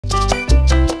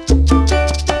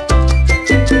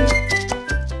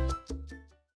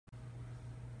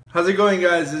How's it going,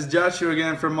 guys? It's Joshua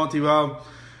again from motivao.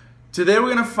 Today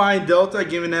we're going to find delta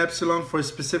given epsilon for a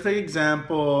specific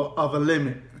example of a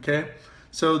limit, okay?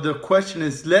 So the question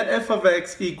is, let f of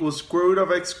x equals square root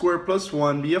of x squared plus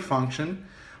 1 be a function.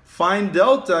 Find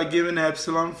delta given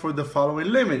epsilon for the following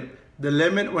limit. The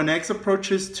limit when x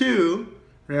approaches 2,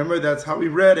 remember that's how we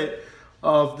read it,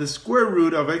 of the square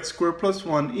root of x squared plus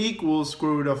 1 equals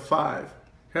square root of 5,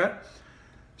 okay?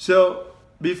 So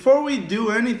before we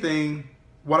do anything,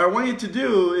 what I want you to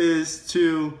do is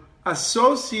to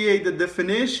associate the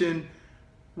definition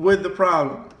with the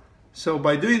problem. So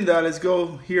by doing that, let's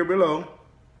go here below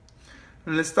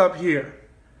and let's stop here.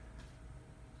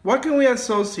 What can we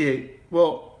associate?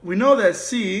 Well, we know that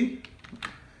C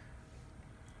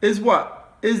is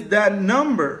what? Is that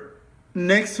number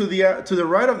next to the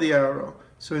right of the arrow.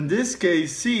 So in this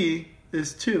case, C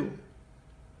is 2.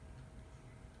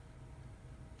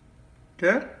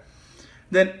 Okay?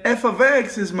 Then f of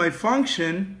x is my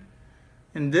function.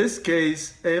 In this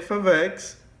case, f of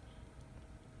x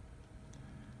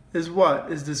is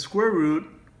what? Is the square root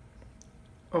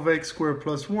of x squared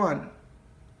plus 1.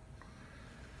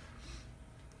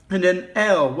 And then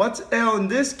L. What's L in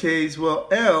this case? Well,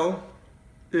 L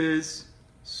is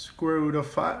square root of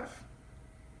 5.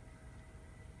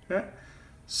 Okay?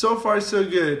 So far, so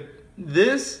good.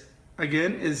 This,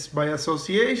 again, is by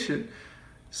association.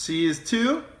 C is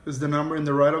 2, is the number in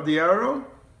the right of the arrow.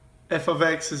 F of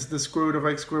x is the square root of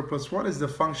x squared plus 1, is the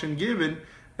function given.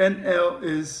 And L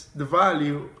is the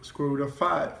value, square root of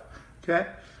 5. Okay?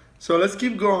 So let's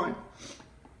keep going.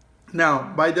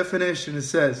 Now, by definition, it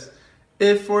says,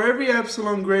 if for every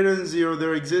epsilon greater than 0,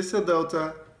 there exists a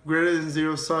delta greater than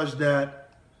 0 such that,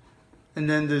 and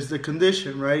then there's the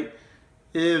condition, right?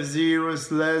 If 0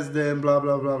 is less than blah,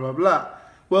 blah, blah, blah, blah.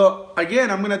 Well, again,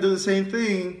 I'm going to do the same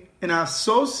thing and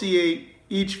associate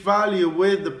each value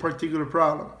with the particular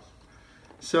problem.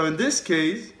 So in this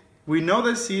case, we know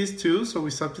that C is 2, so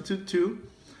we substitute 2.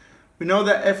 We know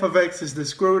that f of x is the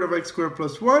square root of x squared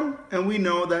plus 1, and we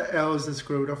know that L is the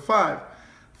square root of 5.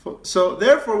 So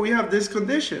therefore, we have this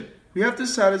condition. We have to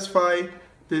satisfy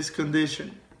this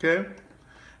condition, okay?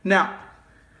 Now,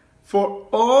 for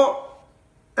all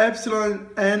epsilon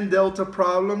and delta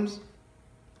problems,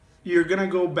 you're going to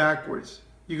go backwards.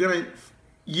 You're going to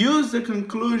use the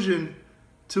conclusion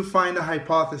to find a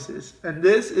hypothesis. And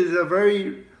this is a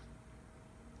very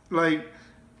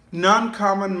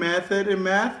non-common method in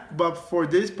math, but for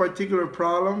this particular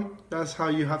problem, that's how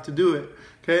you have to do it.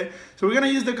 Okay? So we're going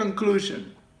to use the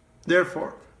conclusion.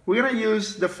 Therefore, we're going to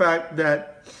use the fact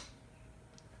that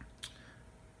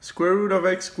square root of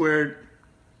x squared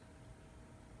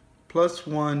plus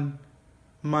 1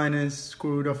 minus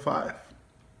square root of 5.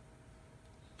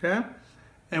 Okay?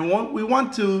 And we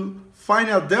want to find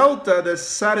a delta that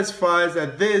satisfies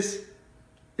that this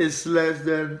is less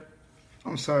than,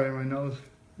 I'm sorry, my nose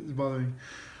is bothering me.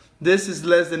 This is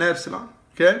less than epsilon,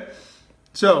 okay?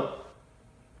 So,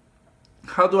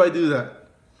 how do I do that?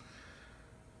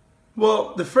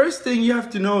 Well, the first thing you have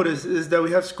to notice is that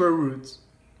we have square roots,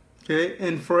 okay?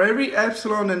 And for every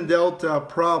epsilon and delta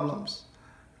problems,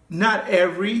 not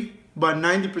every, but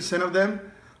 90% of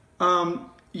them,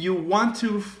 you want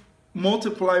to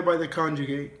multiply by the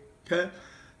conjugate, okay?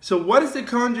 So what is the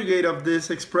conjugate of this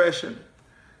expression?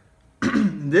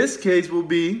 In this case will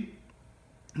be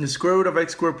the square root of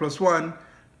x squared plus 1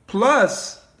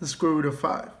 plus the square root of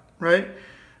 5, right?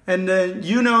 And then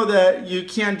you know that you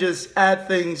can't just add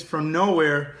things from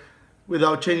nowhere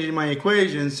without changing my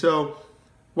equation. So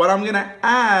what I'm going to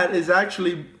add is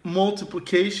actually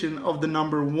multiplication of the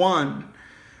number 1.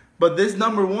 But this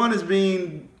number 1 is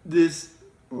being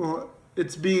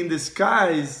it's being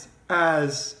disguised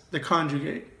as the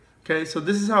conjugate. Okay, so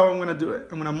this is how I'm going to do it.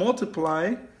 I'm going to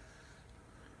multiply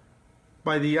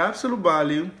by the absolute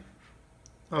value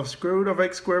of square root of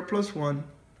x squared plus 1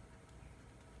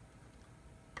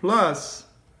 plus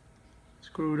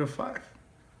square root of 5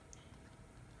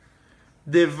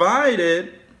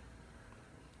 divided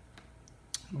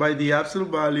by the absolute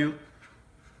value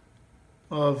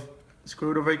of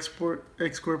square root of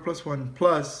x squared plus 1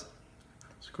 plus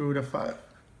square root of 5.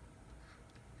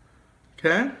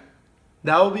 Okay?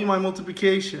 That will be my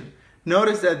multiplication.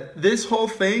 Notice that this whole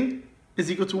thing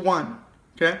is equal to 1.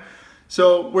 Okay?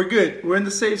 So we're good. We're in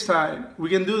the safe side. We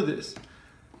can do this.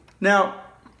 Now,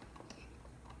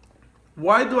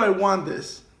 why do I want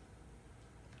this?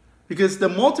 Because the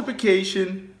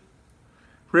multiplication,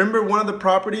 remember one of the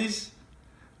properties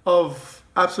of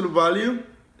absolute value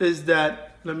is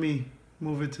that, let me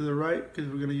move it to the right because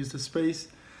we're going to use the space.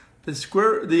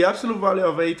 The absolute value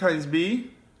of A times B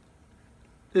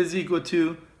is equal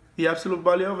to the absolute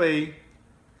value of A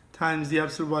times the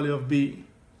absolute value of b.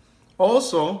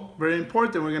 Also, very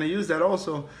important, we're going to use that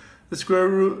also, the square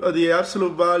root of the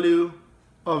absolute value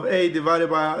of a divided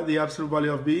by the absolute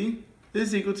value of b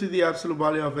is equal to the absolute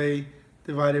value of a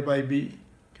divided by b,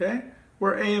 okay?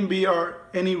 Where a and b are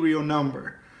any real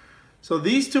number. So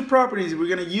these two properties, we're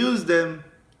going to use them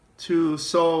to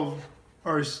solve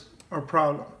our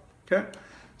problem, okay?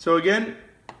 So again,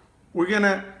 we're going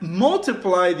to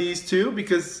multiply these two,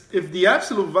 because if the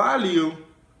absolute value,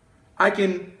 I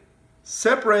can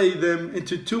separate them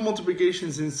into two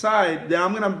multiplications inside, then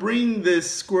I'm going to bring this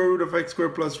square root of x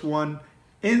squared plus 1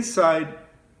 inside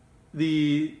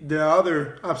the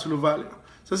other absolute value.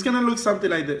 So it's going to look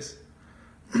something like this.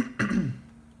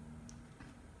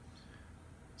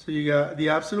 So you got the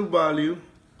absolute value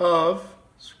of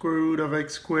square root of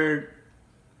x squared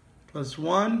plus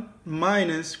 1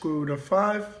 minus square root of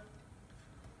 5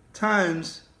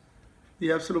 times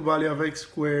the absolute value of x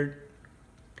squared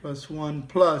plus 1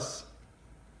 plus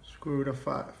square root of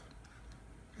 5.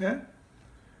 Okay?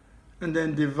 And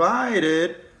then divide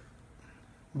it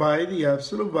by the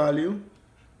absolute value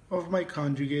of my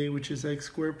conjugate, which is x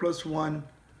squared plus 1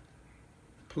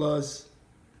 plus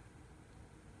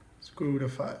square root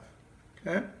of 5.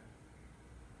 Okay?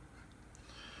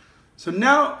 So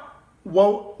now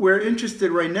what we're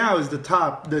interested right now is the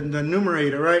top, the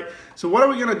numerator, right? So what are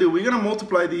we going to do? We're going to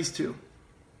multiply these two.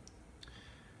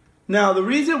 Now, the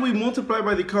reason we multiply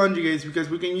by the conjugate is because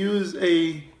we can use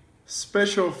a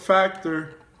special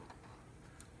factor,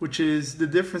 which is the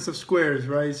difference of squares,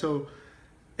 right? So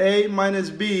a minus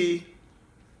b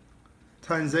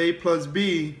times a plus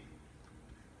b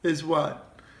is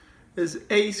what? Is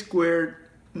a squared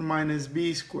minus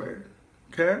b squared,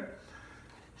 okay?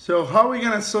 So how are we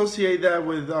going to associate that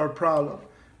with our problem?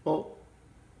 Well,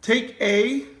 take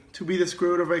a to be the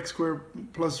square root of x squared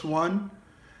plus 1,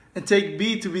 and take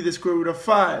b to be the square root of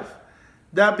 5.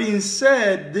 That being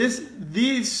said,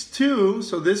 these two,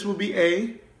 so this will be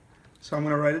a, so I'm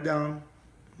going to write it down.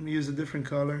 I'm going to use a different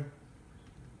color.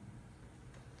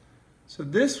 So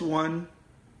this one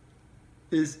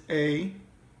is a,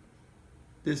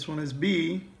 this one is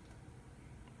b,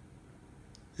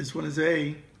 this one is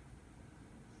a,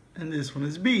 and this one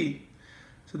is b.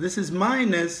 So this is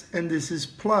minus and this is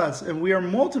plus, and we are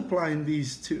multiplying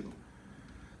these two.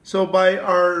 So by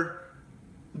our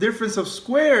difference of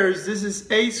squares, this is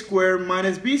a squared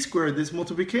minus b squared, this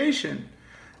multiplication.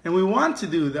 And we want to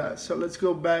do that. So let's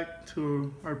go back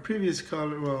to our previous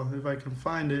color, well, if I can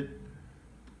find it.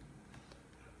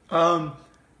 What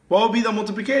will be the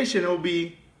multiplication? It will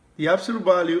be the absolute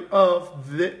value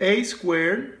of the a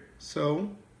squared.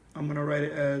 So I'm going to write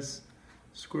it as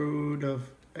square root of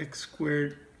x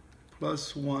squared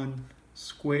plus 1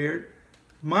 squared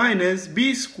minus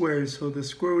b squared, so the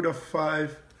square root of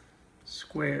 5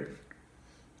 squared,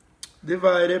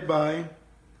 divided by,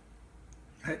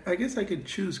 I guess I could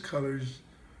choose colors.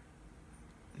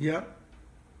 Yeah.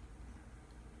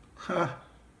 Ha,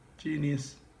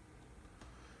 genius.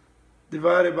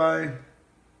 Divided by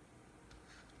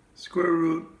square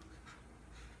root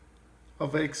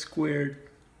of x squared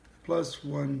plus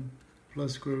 1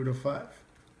 plus square root of 5.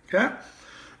 Okay?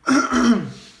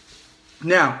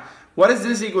 Now, what is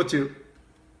this equal to?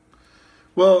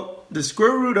 Well, the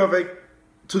square root of x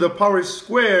to the power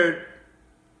squared,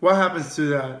 what happens to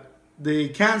that? They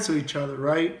cancel each other,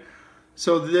 right?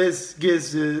 So this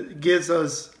gives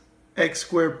us x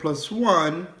squared plus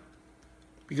 1,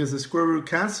 because the square root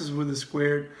cancels with the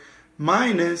squared,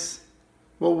 minus,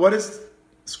 well, what is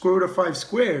square root of 5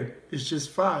 squared? It's just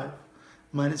 5,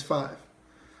 minus 5.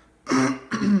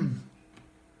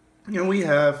 And we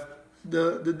have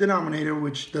the denominator,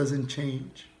 which doesn't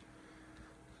change.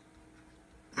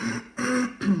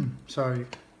 Sorry.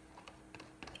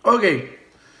 Okay,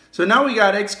 so now we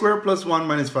got x squared plus 1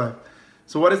 minus 5.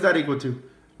 So what is that equal to?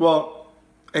 Well,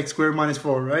 x squared minus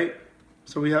 4, right?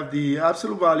 So we have the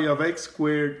absolute value of x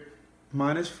squared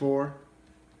minus 4.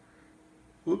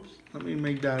 Oops, let me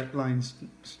make that line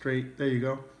straight. There you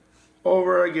go.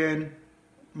 Over again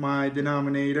my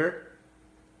denominator.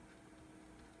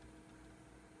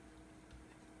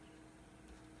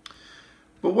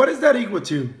 But what is that equal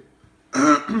to?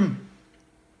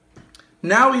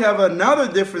 Now we have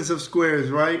another difference of squares,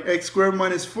 right? X squared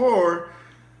minus 4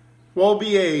 will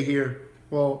be a here.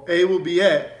 Well, a will be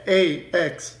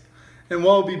x. And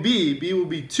what will be b? B will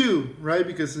be 2, right?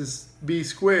 Because it's b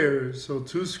squared, so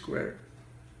 2 squared.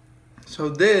 So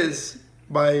this,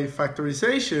 by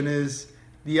factorization, is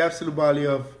the absolute value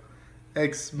of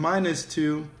x minus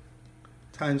 2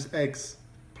 times x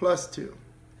plus 2,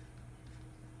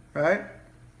 right?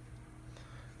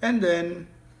 And then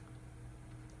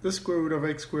the square root of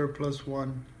x squared plus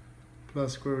 1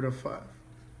 plus square root of 5.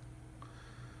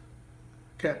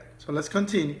 Okay, so let's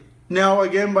continue. Now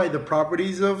again, by the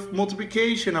properties of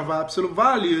multiplication of absolute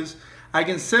values, I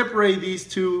can separate these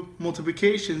two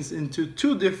multiplications into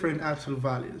two different absolute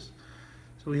values.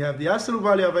 So we have the absolute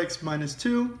value of x minus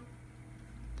 2,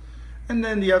 and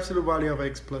then the absolute value of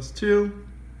x plus 2,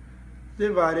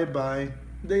 divided by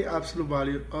the absolute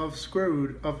value of square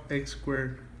root of x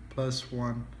squared plus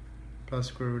 1 plus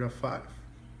square root of 5.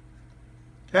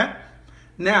 Okay?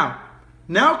 Now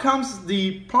comes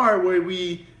the part where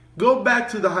we go back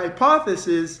to the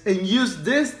hypothesis and use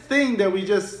this thing that we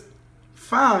just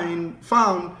found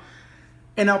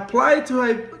and apply it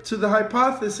to the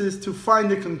hypothesis to find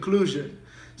the conclusion.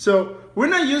 So we're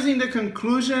not using the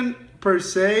conclusion per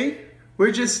se,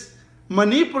 we're just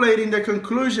manipulating the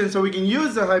conclusion so we can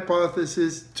use the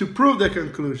hypothesis to prove the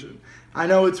conclusion. I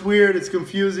know it's weird, it's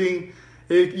confusing,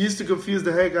 it used to confuse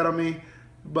the heck out of me,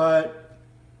 but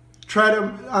try to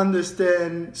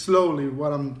understand slowly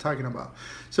what I'm talking about.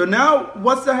 So now,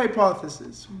 what's the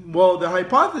hypothesis? Well, the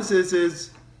hypothesis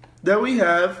is that we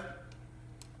have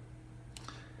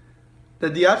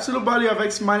that the absolute value of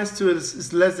x minus 2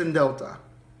 is less than delta.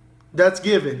 That's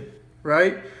given,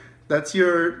 right? That's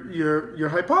your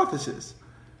hypothesis.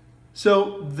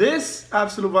 So this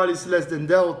absolute value is less than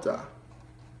delta.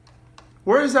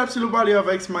 Where is absolute value of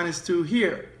x minus 2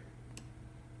 here?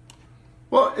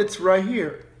 Well, it's right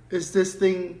here. It's this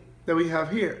thing that we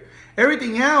have here.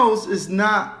 Everything else is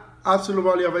not absolute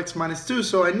value of x minus 2.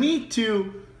 So I need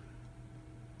to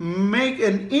make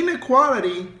an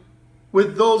inequality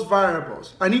with those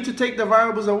variables. I need to take the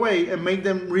variables away and make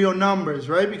them real numbers,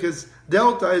 right? Because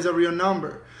delta is a real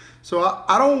number. So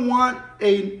I don't want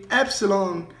an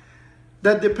epsilon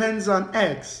that depends on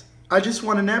x. I just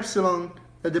want an epsilon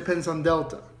that depends on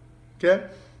delta, okay?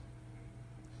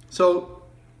 So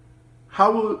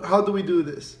how do we do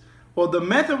this? Well, the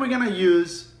method we're gonna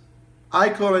use, I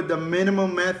call it the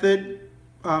minimum method.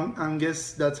 I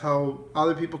guess that's how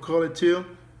other people call it too.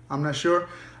 I'm not sure.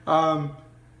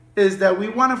 Is that we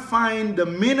want to find the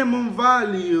minimum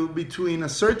value between a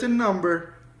certain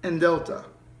number and delta.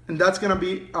 And that's going to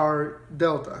be our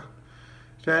delta.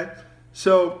 Okay?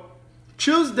 So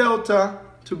choose delta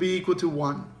to be equal to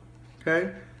 1.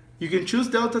 Okay? You can choose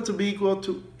delta to be equal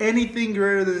to anything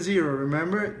greater than 0.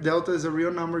 Remember, delta is a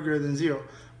real number greater than 0.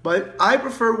 But I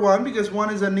prefer 1 because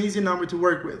 1 is an easy number to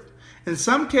work with. In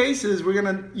some cases, we're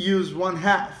going to use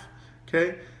 1/2.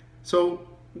 Okay? So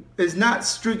it's not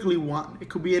strictly 1. It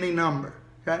could be any number.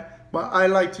 Okay? But I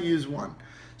like to use 1.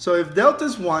 So if delta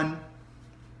is 1,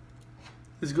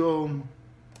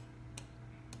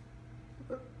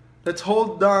 let's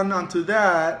hold down onto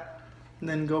that and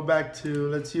then go back to,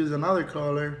 let's use another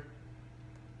color.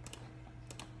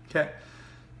 Okay.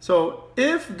 So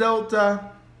if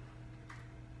delta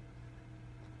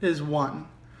is 1,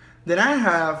 then I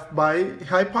have, by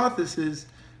hypothesis,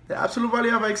 the absolute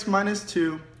value of x minus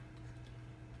 2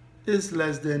 is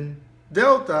less than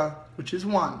delta, which is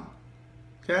 1.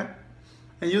 Okay?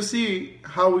 And you'll see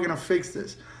how we're going to fix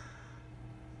this.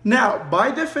 Now,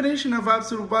 by definition of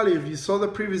absolute value, if you saw the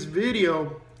previous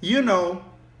video, you know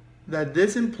that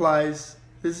this implies,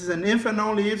 this is an if and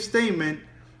only if statement,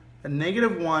 that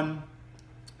 -1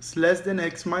 is less than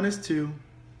x minus 2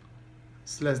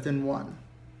 is less than 1.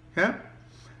 Okay?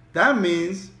 That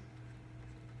means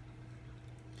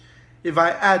if I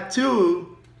add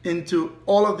 2 into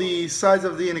all of the sides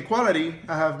of the inequality,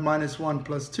 I have -1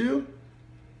 plus 2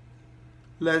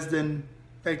 less than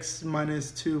x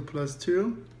minus 2 plus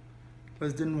 2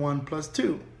 less than 1 plus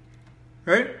 2,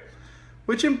 right?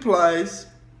 Which implies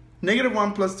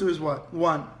 -1 plus 2 is what?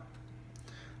 1.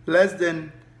 Less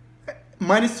than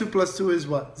 -2 plus 2 is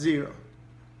what? 0.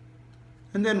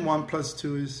 And then 1 plus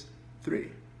 2 is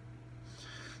 3.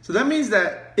 So that means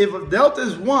that if delta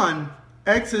is 1,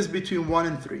 x is between 1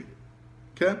 and 3.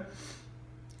 Okay?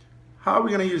 How are we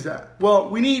going to use that? Well,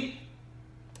 we need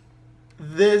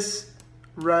this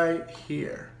right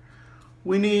here.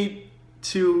 We need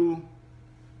to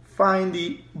find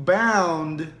the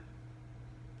bound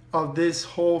of this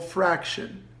whole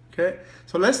fraction. Okay?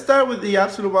 So let's start with the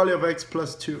absolute value of x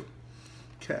plus 2.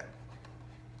 Okay.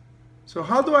 So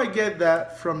how do I get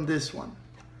that from this one?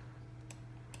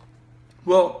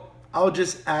 Well, I'll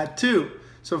just add 2.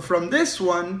 So from this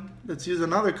one, let's use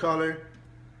another color.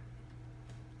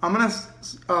 I'm going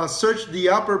to search the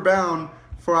upper bound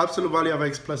for absolute value of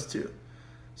x plus 2.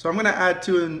 So I'm going to add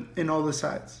 2 in all the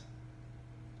sides.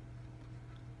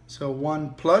 So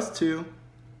 1 plus 2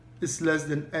 is less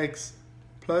than x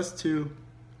plus 2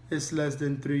 is less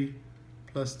than 3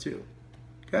 plus 2.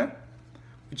 Okay?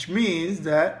 Which means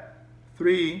that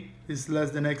 3 is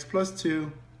less than x plus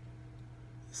 2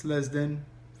 is less than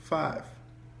 5.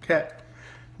 Okay.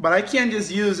 But I can't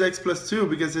just use x plus 2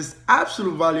 because it's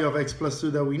absolute value of x plus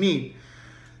 2 that we need.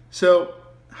 So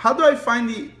how do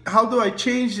I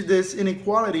change this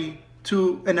inequality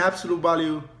to an absolute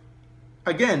value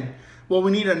again? Well,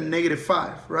 we need a negative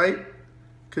 5, right?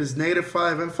 Because negative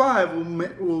 5 and 5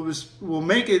 will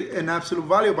make it an absolute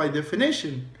value by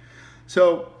definition.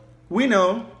 So we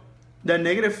know that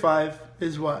negative 5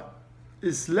 is what?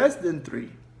 Is less than 3,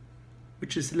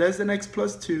 which is less than x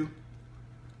plus 2,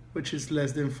 which is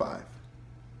less than 5.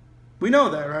 We know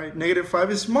that, right? Negative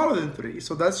 5 is smaller than 3,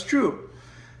 so that's true.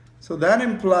 So that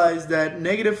implies that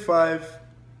negative 5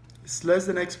 is less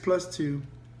than x plus 2,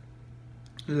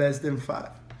 less than 5.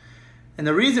 And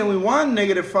the reason we want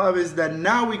negative 5 is that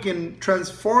now we can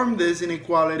transform this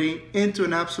inequality into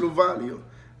an absolute value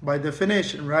by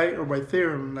definition, right? Or by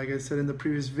theorem, like I said in the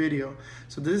previous video.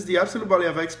 So this is the absolute value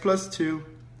of x plus 2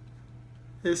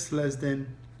 is less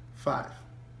than 5.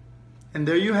 And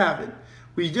there you have it.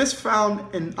 We just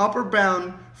found an upper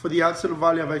bound for the absolute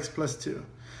value of x plus 2.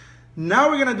 Now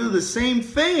we're going to do the same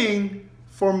thing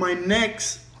for my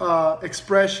next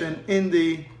expression in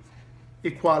the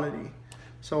equality.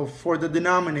 So for the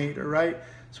denominator, right?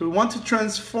 So we want to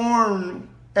transform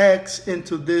x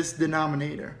into this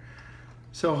denominator.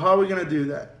 So how are we going to do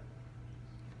that?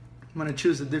 I'm going to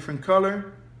choose a different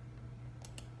color.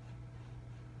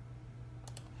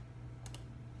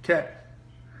 Okay.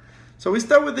 So we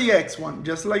start with the x one,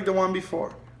 just like the one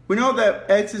before. We know that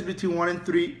x is between 1 and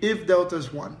 3 if delta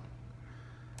is 1.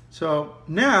 So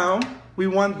now we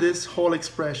want this whole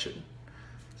expression.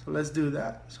 So let's do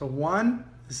that. So 1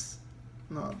 is,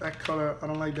 no, that color, I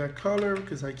don't like that color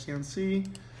because I can't see.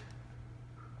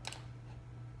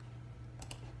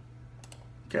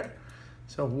 Okay,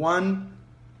 so 1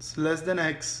 is less than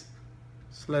x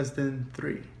is less than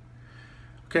 3.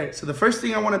 Okay, so the first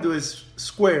thing I want to do is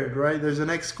squared, right? There's an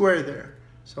x squared there.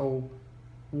 So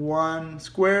 1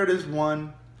 squared is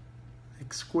 1,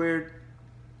 x squared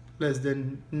less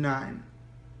than 9,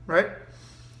 right?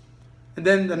 And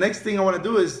then the next thing I want to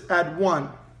do is add 1.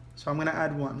 So I'm going to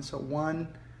add 1. So 1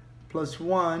 plus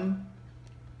 1,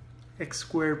 x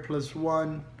squared plus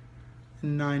 1,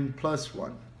 and 9 plus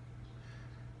 1.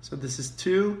 So this is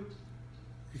 2,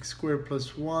 x squared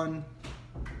plus 1,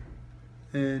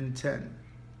 and 10.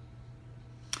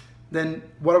 Then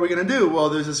what are we going to do? Well,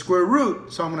 there's a square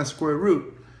root, so I'm going to square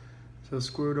root. So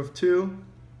square root of 2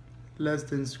 less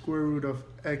than square root of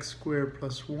x squared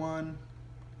plus 1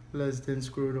 less than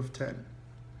square root of 10.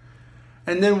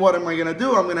 And then what am I going to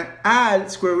do? I'm going to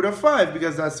add square root of 5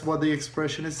 because that's what the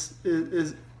expression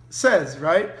says,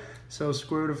 right? So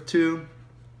square root of 2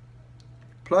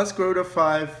 plus square root of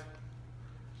 5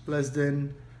 less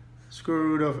than square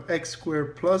root of x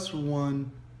squared plus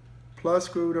 1 plus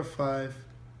square root of 5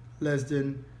 less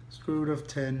than square root of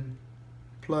 10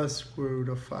 plus square root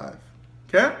of 5.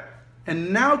 Okay?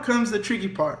 And now comes the tricky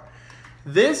part.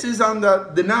 This is on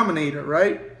the denominator,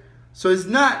 right? So it's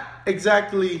not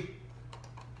exactly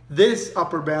this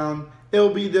upper bound. It'll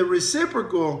be the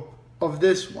reciprocal of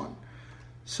this one.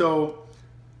 So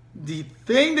the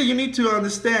thing that you need to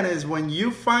understand is when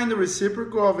you find the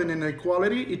reciprocal of an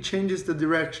inequality, it changes the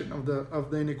direction of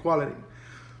the inequality.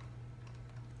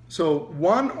 So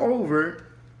 1 over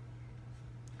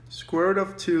square root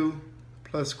of 2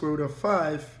 plus square root of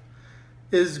 5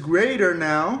 is greater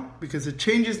now, because it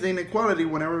changes the inequality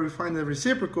whenever we find the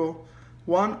reciprocal,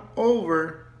 1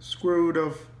 over square root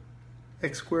of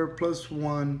x squared plus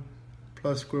 1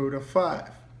 plus square root of 5.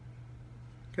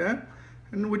 Okay?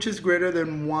 And which is greater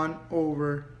than 1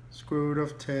 over square root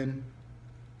of 10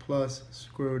 plus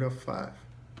square root of 5.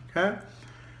 Okay?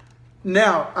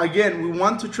 Now, again, we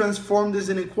want to transform this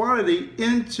inequality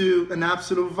into an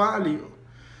absolute value.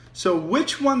 So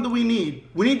which one do we need?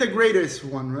 We need the greatest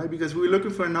one, right? Because we're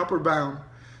looking for an upper bound.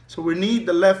 So we need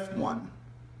the left one.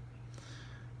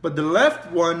 But the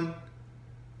left one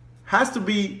has to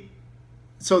be,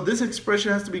 so this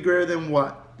expression has to be greater than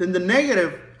what? Than the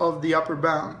negative of the upper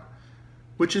bound,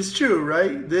 which is true,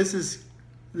 right? This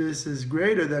is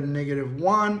greater than negative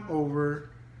 1 over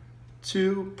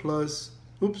 2 plus,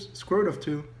 square root of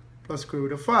 2 plus square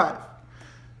root of 5.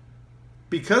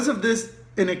 Because of this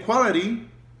inequality,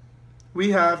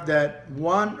 we have that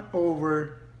 1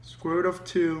 over square root of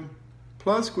 2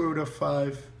 plus square root of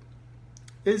 5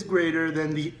 is greater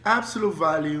than the absolute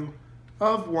value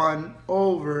of 1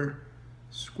 over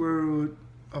square root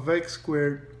of x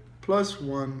squared plus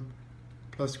 1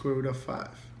 plus square root of 5.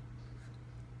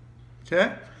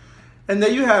 Okay? And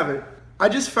there you have it. I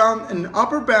just found an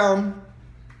upper bound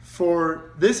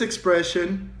for this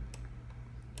expression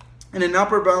and an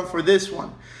upper bound for this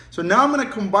one. So now I'm going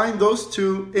to combine those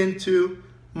two into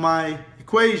my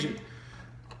equation.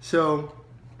 So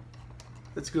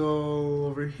let's go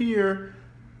over here.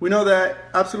 We know that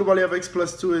absolute value of x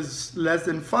plus 2 is less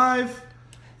than 5,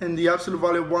 and the absolute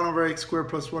value of 1 over x squared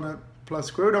plus 1 plus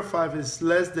square root of 5 is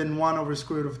less than 1 over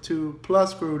square root of 2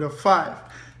 plus square root of 5.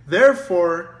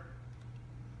 Therefore,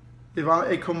 if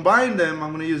I combine them,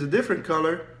 I'm going to use a different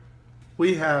color.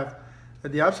 We have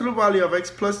that the absolute value of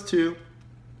x plus 2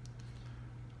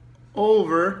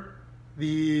 over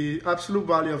the absolute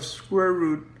value of square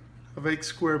root of x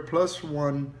squared plus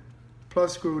 1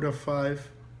 plus square root of 5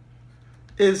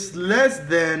 is less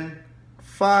than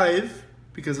 5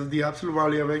 because of the absolute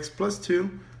value of x plus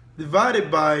 2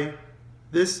 divided by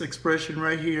this expression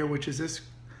right here, which is this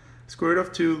square root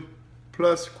of 2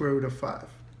 plus square root of 5.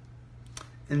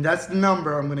 And that's the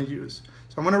number I'm going to use.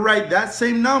 So I'm going to write that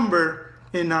same number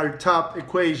in our top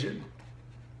equation.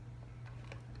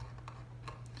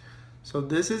 So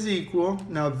this is equal.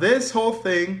 Now this whole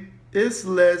thing is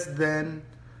less than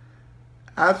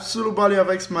absolute value of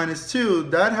x minus 2,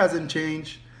 that hasn't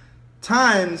changed,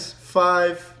 times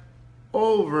 5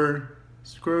 over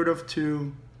square root of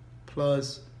 2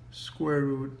 plus square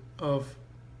root of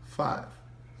 5.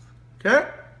 Okay?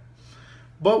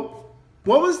 But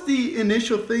what was the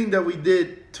initial thing that we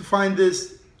did to find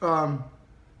this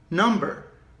number?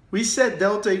 We set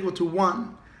delta equal to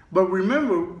 1. But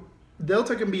remember,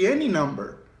 delta can be any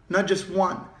number, not just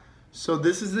 1. So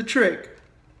this is the trick.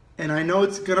 And I know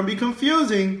it's going to be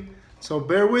confusing, so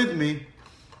bear with me.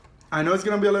 I know it's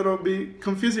going to be a little bit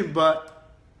confusing, but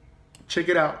check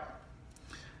it out.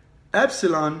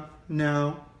 Epsilon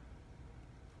now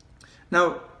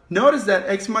notice that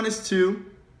x minus 2,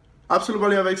 absolute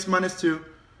value of x minus 2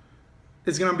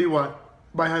 is going to be what?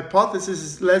 By hypothesis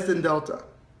is less than delta.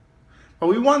 But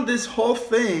we want this whole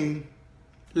thing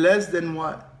less than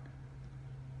what?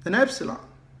 Than epsilon.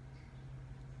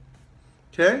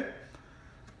 Okay?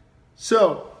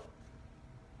 So,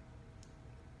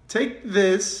 take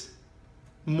this,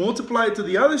 multiply it to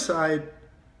the other side,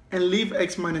 and leave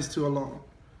x minus 2 alone.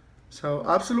 So,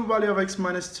 absolute value of x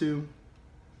minus 2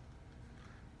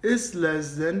 is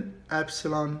less than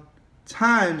epsilon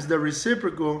times the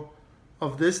reciprocal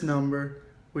of this number,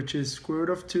 which is square root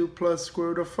of 2 plus square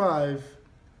root of 5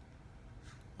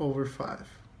 over 5.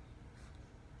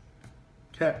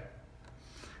 Okay.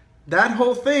 That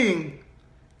whole thing,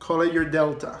 call it your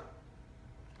delta.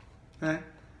 Okay?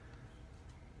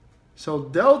 So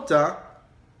delta,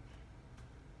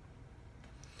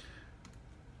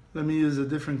 let me use a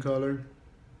different color.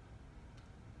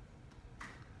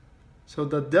 So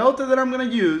the delta that I'm going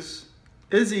to use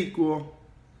is equal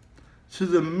to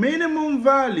the minimum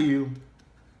value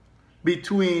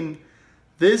between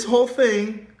this whole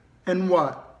thing and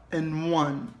what? And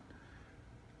 1.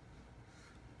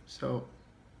 So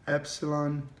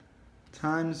epsilon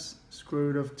times square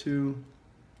root of 2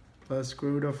 plus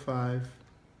square root of 5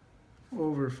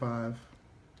 over 5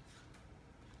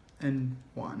 and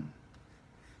 1.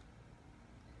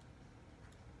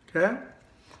 Okay?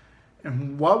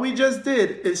 And what we just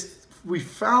did is we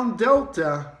found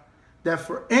delta that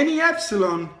for any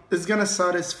epsilon is going to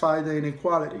satisfy the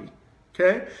inequality.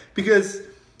 Okay? Because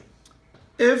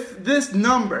if this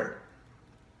number,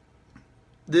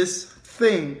 this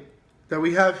thing that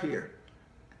we have here,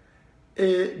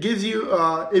 it gives you,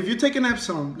 if you take an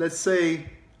epsilon, let's say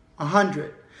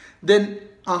 100, then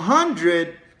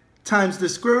 100 times the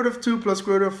square root of 2 plus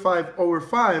square root of 5 over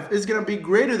 5 is going to be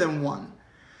greater than 1.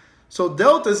 So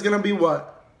delta is going to be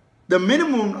what? The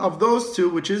minimum of those two,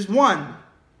 which is 1.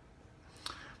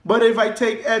 But if I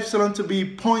take epsilon to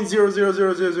be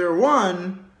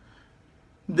 0.000001,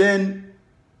 then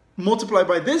multiply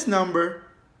by this number,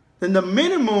 then the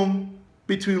minimum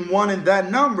between 1 and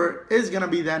that number is going to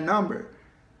be that number.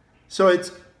 So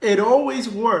it always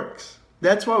works.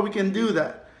 That's why we can do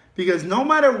that. Because no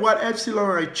matter what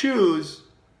epsilon I choose,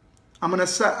 I'm gonna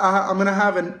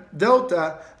have a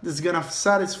delta that's gonna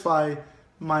satisfy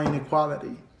my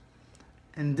inequality.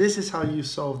 And this is how you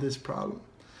solve this problem.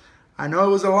 I know it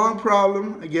was a long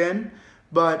problem again,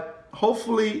 but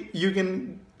hopefully you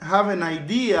can have an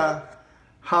idea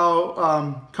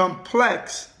how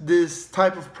complex this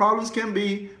type of problems can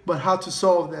be, but how to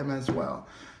solve them as well.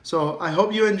 So I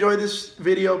hope you enjoyed this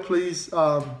video. Please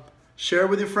share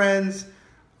with your friends.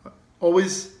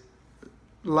 Always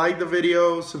like the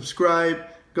video, subscribe,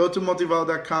 go to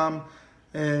motivao.com,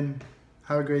 and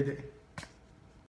have a great day.